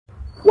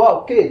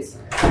Wow, Kate.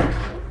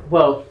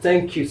 Well,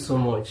 thank you so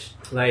much.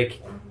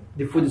 Like,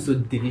 the food is so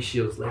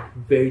delicious, like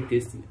very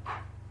tasty.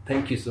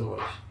 Thank you so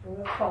much. You're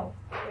welcome.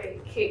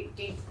 Wait, Kate,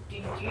 did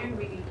you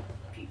really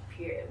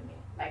prepare me?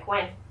 Like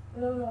when?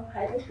 No,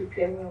 I didn't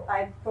prepare meal.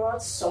 I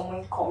brought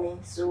someone coming,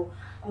 so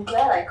I'm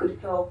glad I could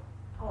help.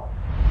 Oh.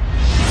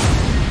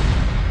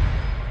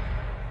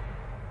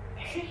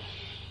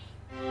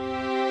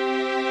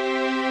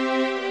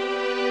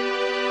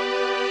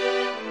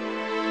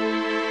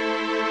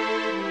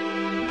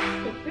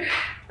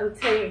 I'm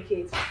telling you,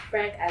 Kate,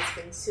 Frank has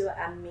been so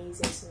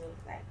amazing to me.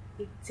 Like,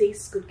 he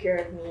takes good care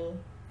of me.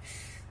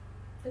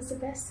 It's the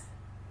best.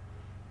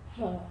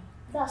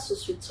 That's so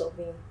sweet of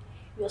him.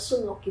 You're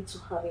so lucky to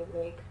have him,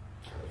 Meg.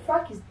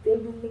 Frank is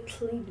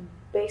definitely the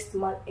best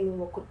man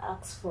anyone could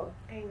ask for.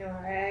 I know,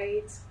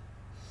 right?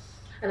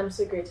 And I'm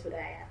so grateful that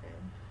I have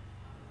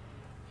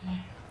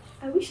him.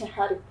 I wish I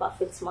had a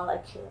perfect man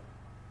like you.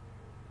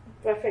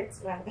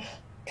 Perfect man.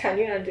 Can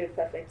you not do a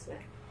perfect man?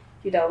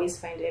 You always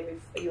find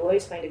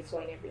a flaw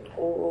in every man.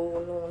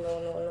 Oh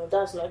no,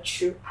 that's not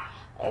true.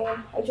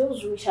 I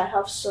just wish I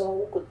have someone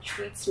who could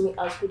treat me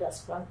as good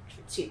as Frank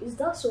treats you. Is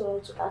that so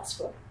wrong to ask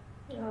for?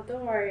 No,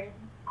 don't worry.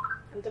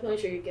 I'm definitely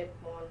sure you get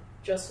one.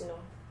 Just,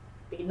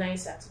 be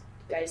nicer to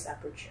the guys that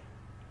approach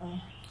you.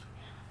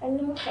 I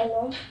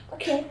know.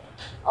 Okay,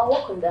 I'll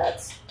work on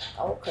that.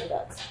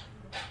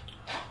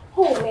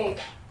 Oh, Meg,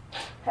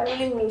 I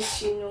really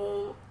miss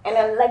you, and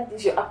I like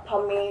this. Your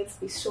apartment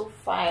is so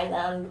fine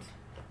and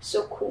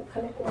so cool.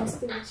 Can I go and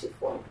stay with you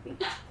for a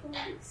bit,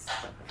 please?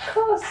 Of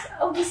course,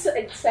 I'll be so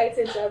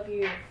excited to have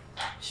you.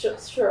 Sure.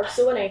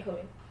 So when are you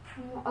coming?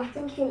 I'm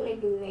thinking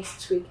maybe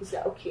next week. Is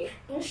that okay?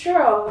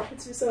 Sure.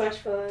 It's been so much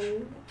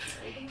fun.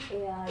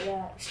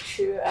 Yeah, it's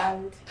true,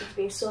 and it's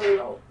been so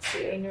long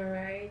too. I know,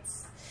 right?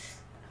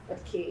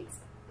 But Kate,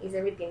 is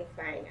everything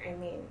fine? I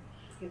mean,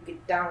 you'll be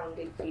down.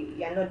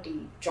 You're not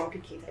the jumpy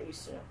Kate I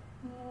used to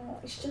know.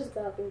 It's just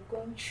that I've been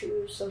going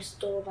through some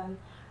stuff, and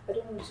I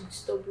don't want to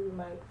disturb you with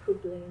my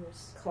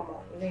problems. Come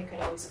on, you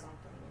can always count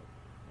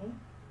on me.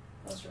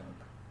 What's wrong?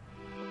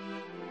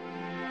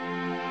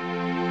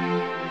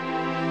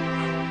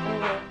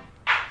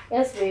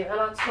 Yes, babe,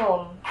 I'm at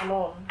home. I'm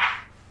home.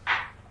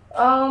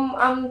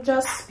 I'm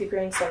just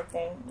preparing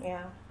something.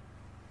 Yeah.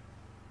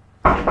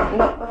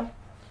 No.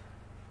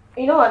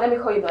 You know what? Let me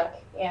call you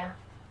back. Yeah.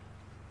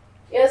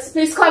 Yes,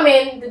 please come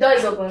in. The door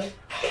is open.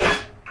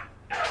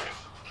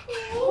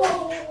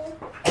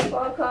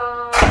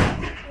 Welcome.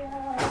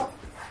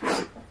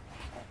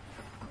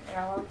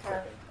 Yeah,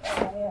 welcome.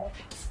 Yeah.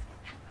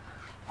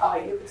 Oh,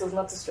 it was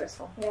not too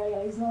stressful. Yeah,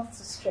 it's not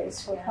too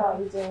stressful. Yeah. How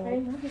are you doing? I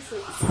noticed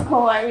it.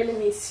 Oh, I really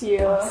miss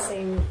you.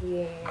 Same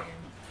here.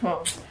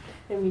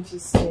 Let me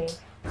just say.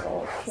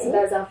 Okay. So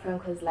that's how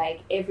Frank was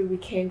like. Every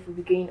weekend we'll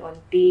be going on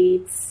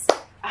dates.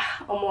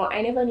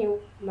 I never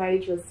knew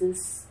marriage was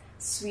this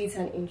sweet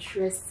and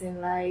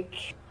interesting.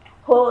 Like,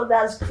 Oh,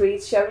 that's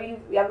great.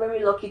 You're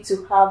very lucky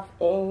to have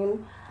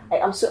him.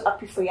 I'm so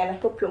happy for you, and I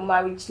hope your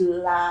marriage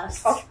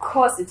lasts. of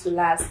course it will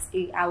last.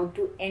 I will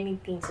do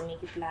anything to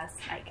make it last.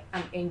 Like,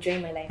 I'm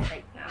enjoying my life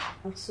right now.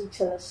 I'm so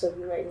jealous of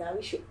you right now.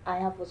 I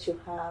have what you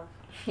have.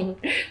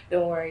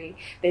 Don't worry.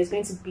 There's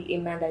going to be a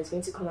man that is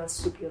going to come and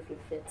sweep you off your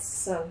feet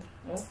soon.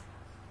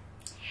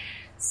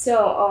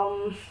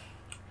 So,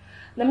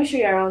 let me show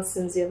you around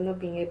since you have not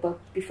been able.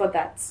 Before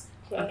that,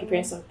 I'm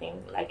preparing something.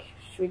 Like,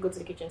 should we go to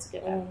the kitchen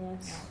together?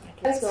 Yes.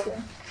 Okay. Let's go.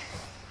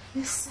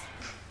 Yes.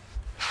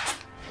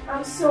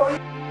 I'm sorry.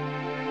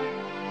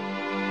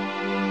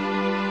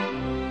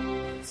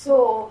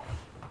 So,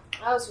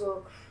 how's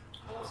work?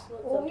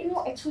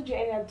 Oh, I told you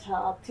earlier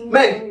that things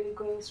Meg! are really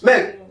going Meg!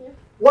 smoothly.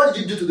 What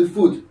did you do to the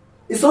food?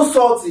 It's so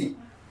salty.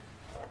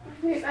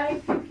 Wait, I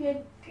prepared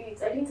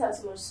it. I didn't have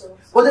too much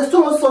sauce. But there's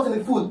so much salt in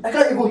the food. I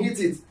can't even eat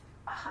it.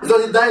 It's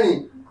on the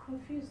dining. I'm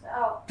confused.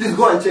 Ow. Please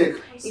go and check.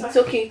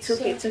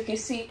 It's okay.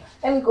 See,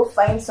 let me go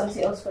find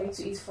something else for you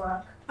to eat,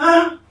 Frank.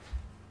 Ah!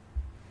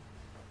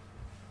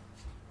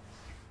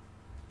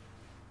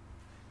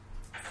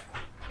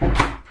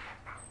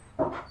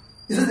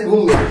 Is this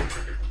even milk?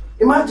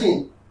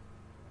 Imagine!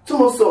 Too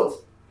much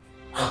salt.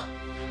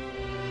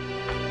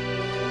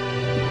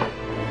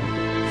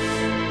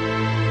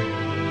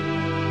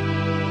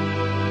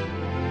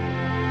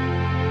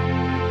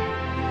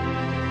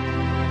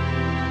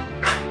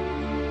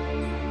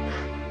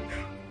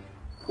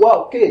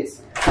 Wow, Kate.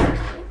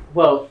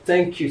 Well,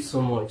 thank you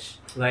so much.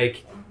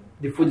 Like,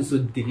 the food is so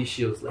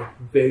delicious, like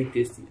very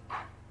tasty.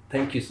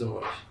 Thank you so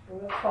much. You're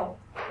welcome.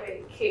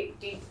 Wait, Kate,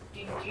 did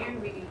you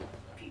really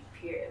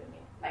prepare me?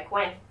 Like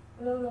when?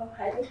 No,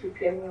 I didn't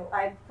prepare meal.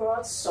 I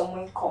brought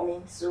someone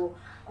coming, so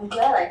I'm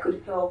glad I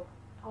could help.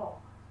 Oh,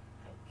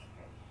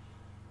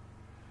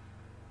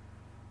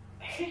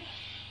 okay.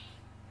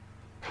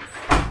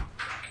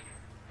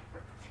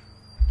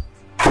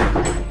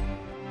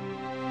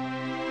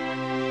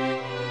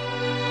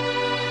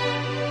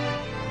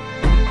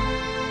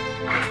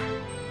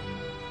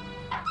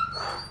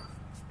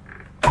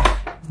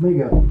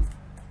 Megan,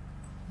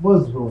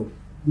 what's wrong?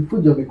 The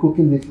food you've been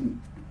cooking lately,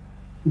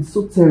 it's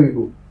so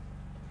terrible.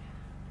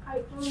 I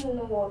don't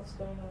know what's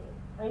going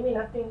on. I mean,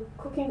 I've been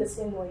cooking the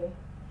same way.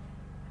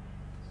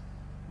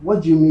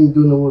 What do you mean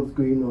don't know what's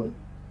going on?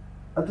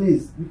 At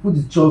least the food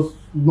is just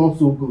not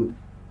so good.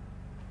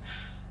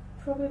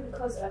 Probably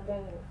because I've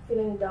been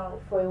feeling down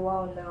for a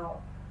while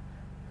now.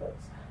 But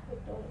I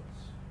don't know.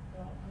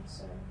 I'm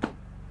sorry.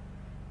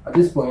 At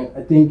this point,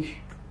 I think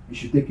you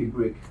should take a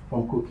break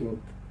from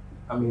cooking.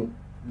 I mean,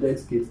 let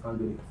Kate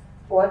handle it.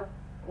 What?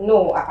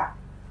 No,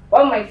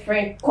 why my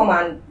friend come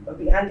and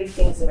be handling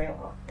things in my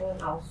own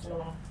house?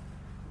 No.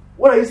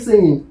 What are you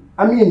saying?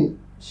 I mean,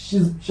 she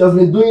has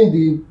been doing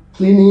the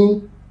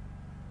cleaning,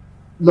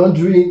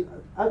 laundry.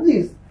 At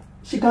least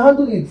she can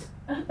handle it.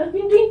 I've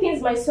been doing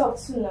things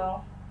myself too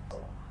now.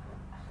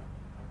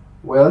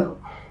 Well,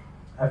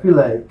 I feel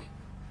like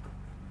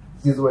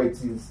this is what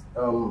it is.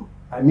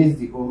 I miss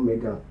the old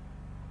Megan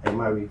I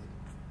married.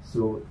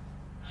 So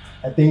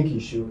I think you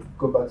should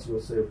go back to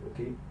yourself,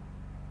 okay?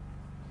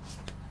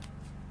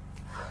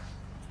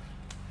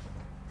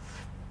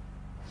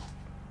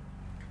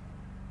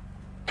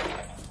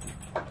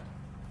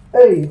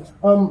 Hey,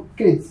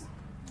 Kate.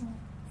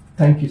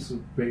 Thank you so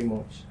very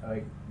much.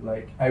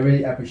 I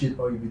really appreciate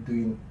all you've been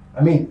doing.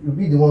 I mean, you'll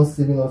be the one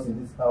saving us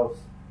in this house.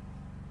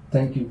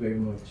 Thank you very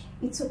much.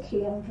 It's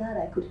okay. I'm glad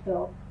I could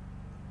help.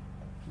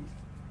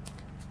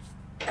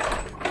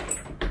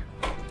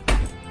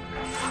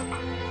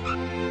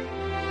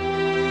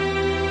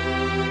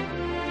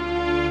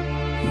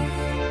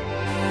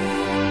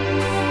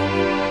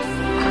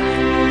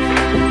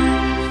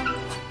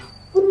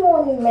 Good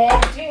morning,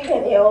 Meg. Do you need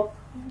any help?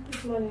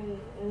 This morning,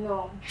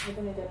 no, I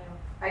don't need any help.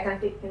 I can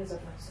take things off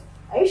myself.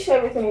 Are you sure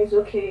everything is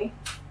okay?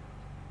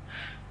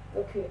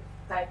 Okay,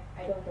 like,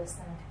 I don't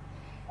understand.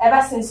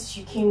 Ever since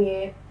you came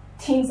here,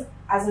 things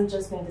hasn't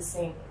just been the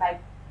same.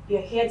 Like,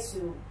 you're here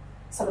to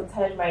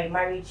sabotage my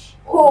marriage.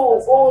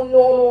 Oh,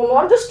 no.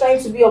 I'm just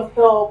trying to be of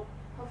help.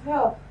 Of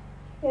help?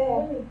 Yeah.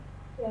 Really?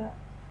 Yeah.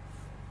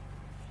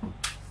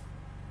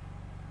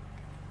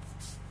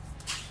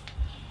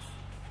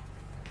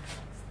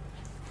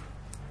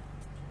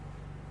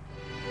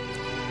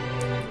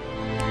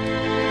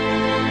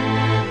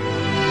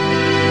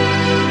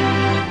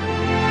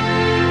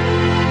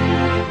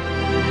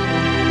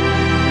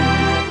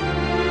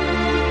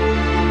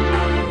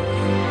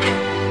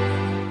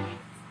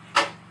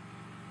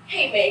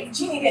 Hey, Meg,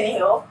 do you need any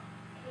help?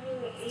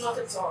 Not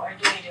at all. I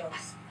don't need help.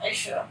 Are you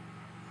sure?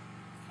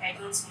 I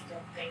don't need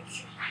help. Thank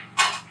you.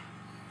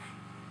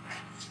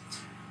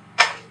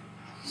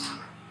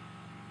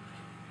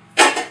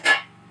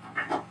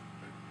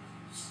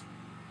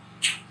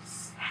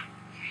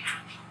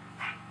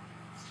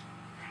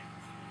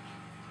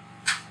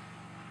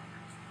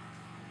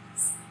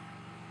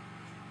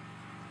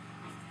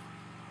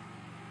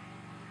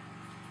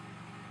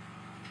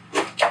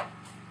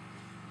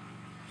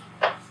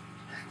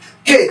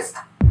 Kate!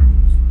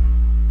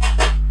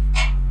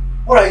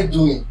 What are you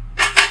doing?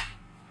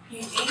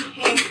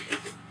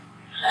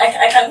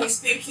 I can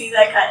explain, please.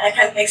 I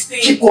can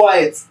explain. Keep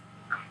quiet.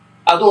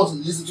 I don't want to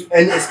listen to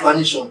any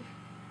explanation.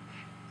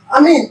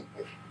 I mean,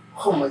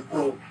 oh my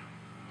God.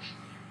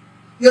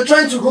 You're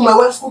trying to ruin my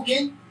wife's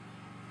cooking?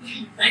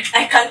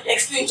 I can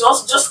explain.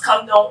 Just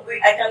calm down.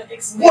 Wait, I can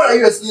explain. What are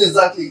you explaining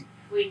exactly?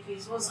 Wait,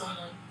 please. What's going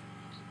on?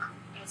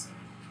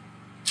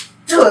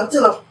 Tell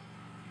her.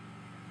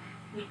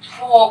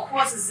 Oh,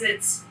 what is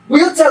it? Will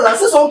you tell her?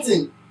 Say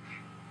something.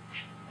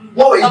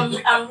 What were you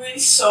doing? I'm really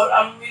sorry.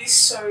 I'm really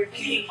sorry.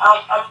 Please.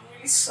 I'm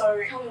really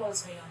sorry. Tell me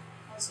what's going on.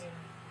 What's going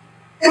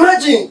on?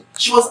 Imagine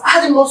she was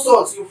adding more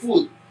salt to your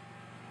food.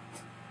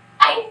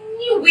 I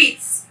knew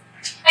it.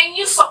 I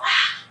knew so.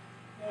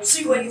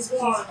 See when it's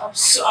please. I'm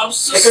so I can't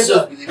sorry.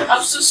 just believe it.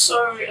 I'm so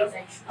sorry.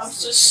 I'm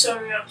so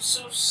sorry. I'm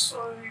so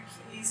sorry.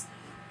 Please.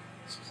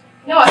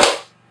 You know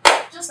what?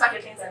 Just pack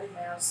your things and leave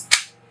my house.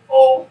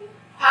 Oh,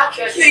 Pack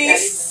your things and leave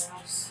please.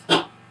 my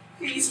house.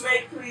 Please,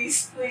 Meg.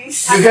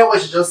 Please. You hear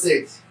what she just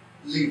said?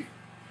 Leave.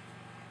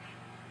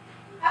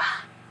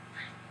 I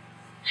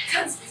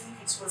can't believe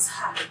it was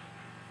her.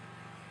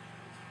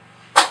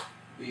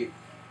 Babe,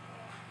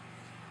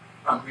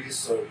 I'm really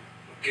sorry,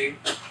 okay?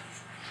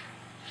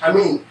 I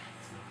mean,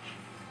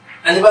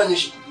 I never knew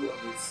she could do all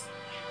this.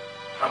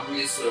 I'm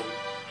really sorry.